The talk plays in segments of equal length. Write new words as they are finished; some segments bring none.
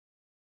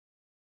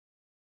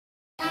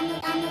Yo,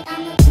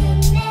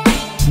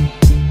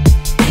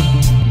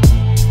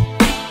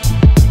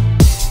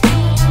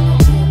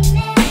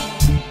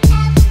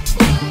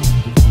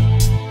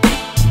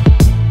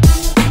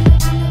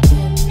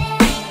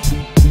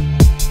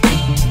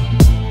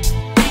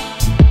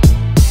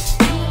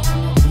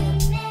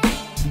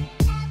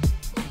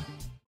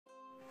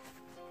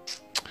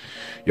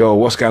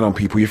 what's going on,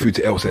 people? You're through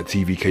to else at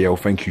TvKO.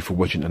 Thank you for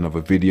watching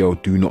another video.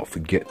 Do not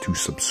forget to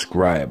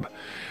subscribe.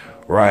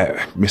 Right,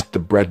 Mr.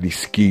 Bradley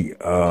Skeete,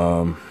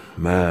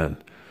 man,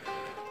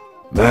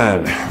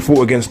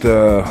 fought against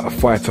a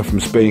fighter from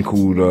Spain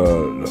called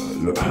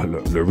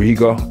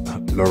Lariga.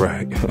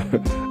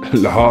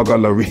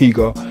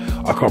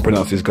 I can't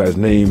pronounce this guy's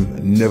name.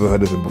 Never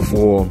heard of him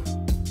before.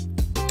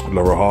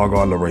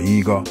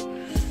 Lariga.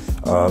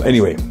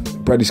 Anyway,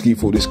 Bradley Skeete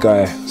fought this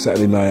guy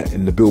Saturday night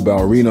in the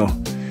Bilbao Arena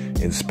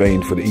in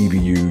Spain for the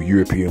EBU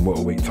European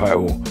welterweight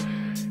title,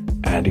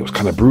 and it was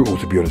kind of brutal,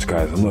 to be honest,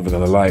 guys. I'm not even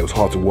gonna lie, it was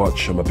hard to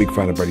watch. I'm a big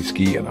fan of Bradley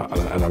Skeete, and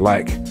I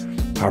like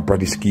how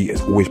Bradley Skeete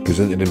has always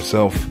presented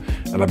himself,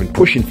 and I've been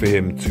pushing for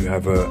him to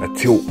have a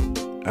tilt,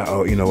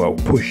 a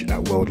push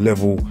at world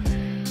level.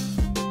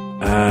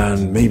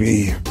 And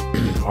maybe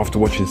after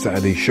watching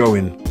Saturday's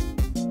showing,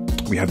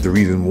 we have the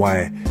reason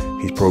why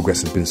his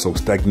progress has been so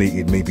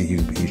stagnated. Maybe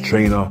his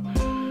trainer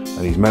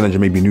and his manager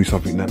maybe knew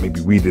something that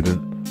maybe we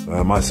didn't.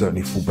 I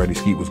certainly thought Bradley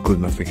Skeete was good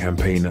enough to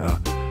campaign at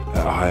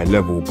a higher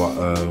level, but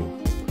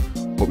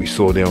what we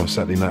saw there on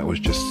Saturday night was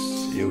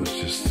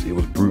it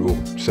was brutal.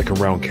 Second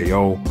round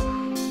KO,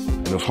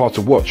 and it was hard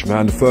to watch,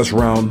 man. The first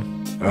round,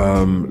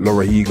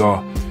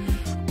 Lariga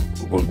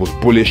was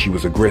bullish, he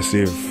was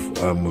aggressive,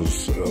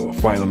 was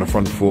fighting on the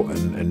front foot,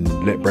 and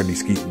let Bradley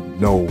Skeete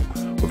know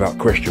without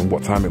question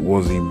what time it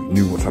was. He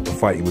knew what type of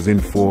fight he was in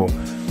for,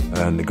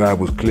 and the guy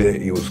was clear.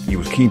 He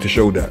was keen to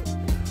show that,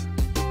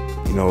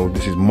 you know,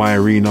 this is my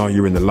arena,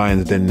 you're in the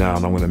lion's den now,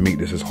 and I'm going to make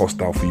this as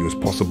hostile for you as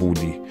possible.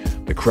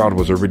 The crowd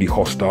was already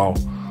hostile.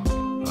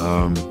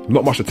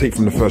 Not much to take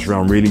from the first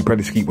round, really.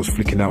 Bradley Skeete was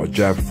flicking out a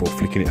jab for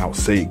flicking it out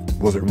sake.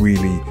 Wasn't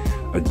really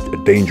a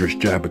dangerous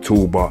jab at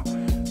all, but,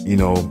 you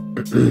know,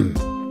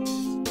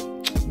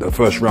 the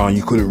first round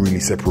you couldn't really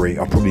separate.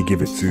 I'll probably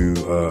give it to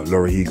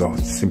Lariga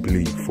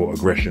simply for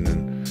aggression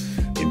and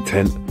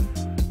intent.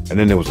 And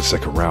then there was the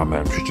second round,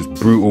 man, which was just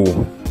brutal.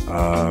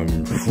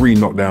 3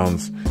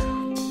 knockdowns.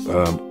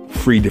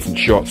 3 different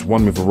shots,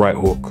 one with a right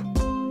hook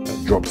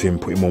that dropped him,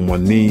 put him on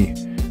one knee.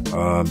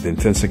 Then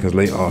 10 seconds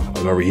later,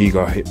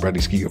 Lariga hit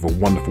Bradley Skeete with a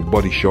wonderful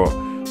body shot,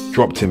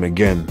 dropped him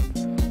again,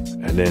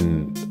 and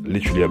then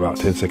literally about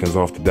 10 seconds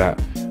after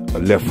that, a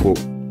left hook,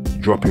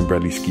 dropping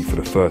Bradley Skeete for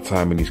the 3rd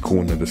time in his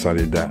corner.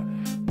 Decided that,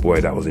 boy,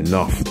 that was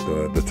enough.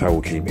 The towel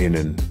came in,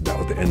 and that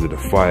was the end of the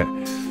fight.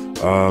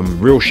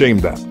 Real shame,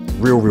 that.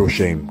 Real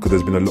shame, because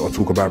there's been a lot of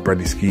talk about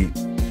Bradley Skeete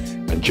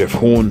and Jeff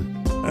Horn.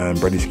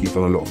 Bradley Skeete's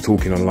done a lot of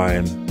talking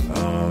online,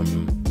 a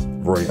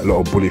lot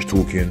of bullish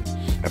talking.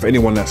 And for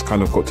anyone that's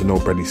kind of got to know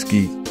Bradley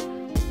Skeete,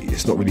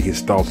 it's not really his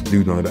style to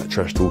do none of that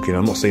trash talking.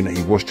 I'm not saying that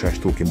he was trash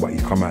talking, but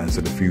he's come out and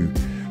said a few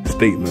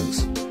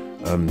statements,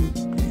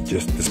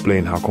 just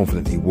displaying how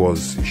confident he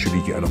was should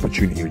he get an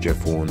opportunity with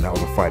Jeff Horn. That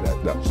was a fight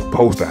that was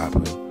supposed to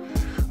happen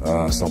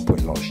at some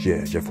point last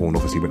year. Jeff Horn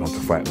obviously went on to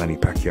fight Manny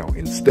Pacquiao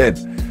instead.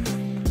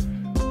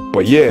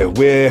 But yeah,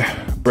 where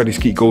Bradley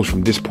Skeete goes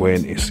from this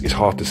point, it's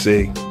hard to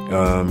say.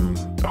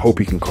 I hope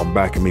he can come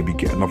back and maybe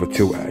get another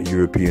tilt at a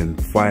European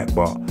fight,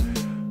 but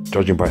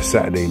judging by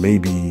Saturday,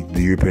 maybe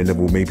the European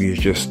level maybe is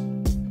just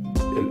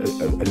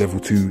a level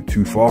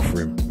too far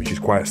for him, which is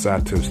quite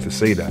sad to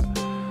say that,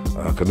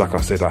 because like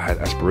I said, I had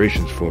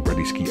aspirations for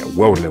Bradley Skeete at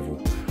world level.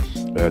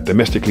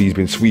 Domestically, he's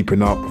been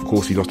sweeping up. Of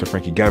course, he lost to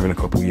Frankie Gavin a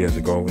couple of years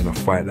ago in a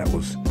fight that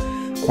was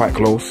quite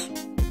close.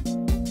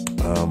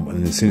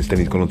 And then since then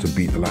he's gone on to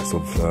beat the likes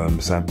of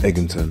Sam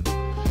Eggington.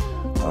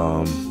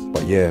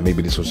 But yeah,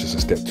 maybe this was just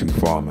a step too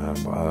far, man.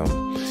 But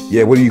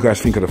yeah, what do you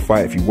guys think of the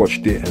fight? If you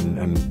watched it, and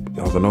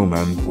I don't know,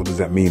 man, what does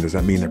that mean? Does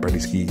that mean that Bradley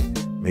Skeete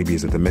maybe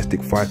is a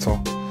domestic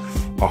fighter?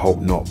 I hope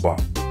not,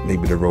 but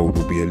maybe the road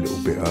will be a little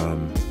bit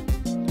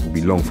will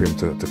be long for him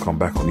to come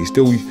back on. He's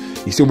still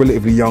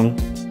relatively young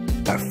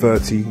at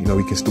 30. You know,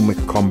 he can still make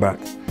a comeback,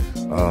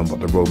 but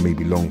the road may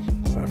be long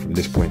from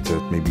this point to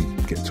maybe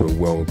get to a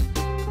world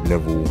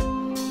level,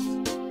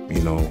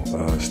 you know,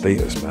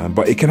 status, man.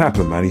 But it can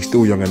happen, man. He's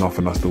still young enough,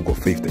 and I still got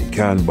faith that he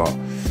can. But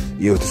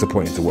it was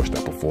disappointing to watch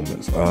that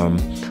performance.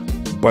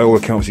 By all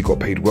accounts, he got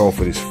paid well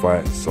for this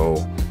fight, so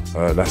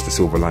that's the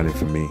silver lining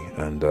for me.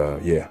 And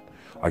yeah,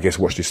 I guess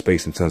watch this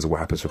space in terms of what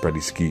happens for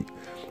Bradley Skeete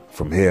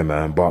from here,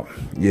 man. But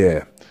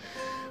yeah,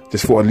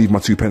 just thought I'd leave my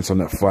 2 pence on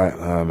that fight,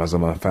 as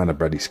I'm a fan of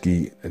Bradley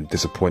Skeete, and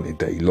disappointed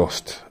that he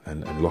lost,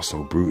 and lost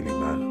so brutally,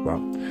 man.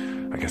 But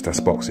I guess that's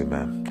boxing,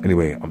 man.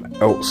 Anyway, I'm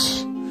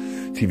else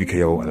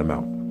TvKO, and I'm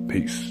out.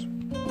 Peace.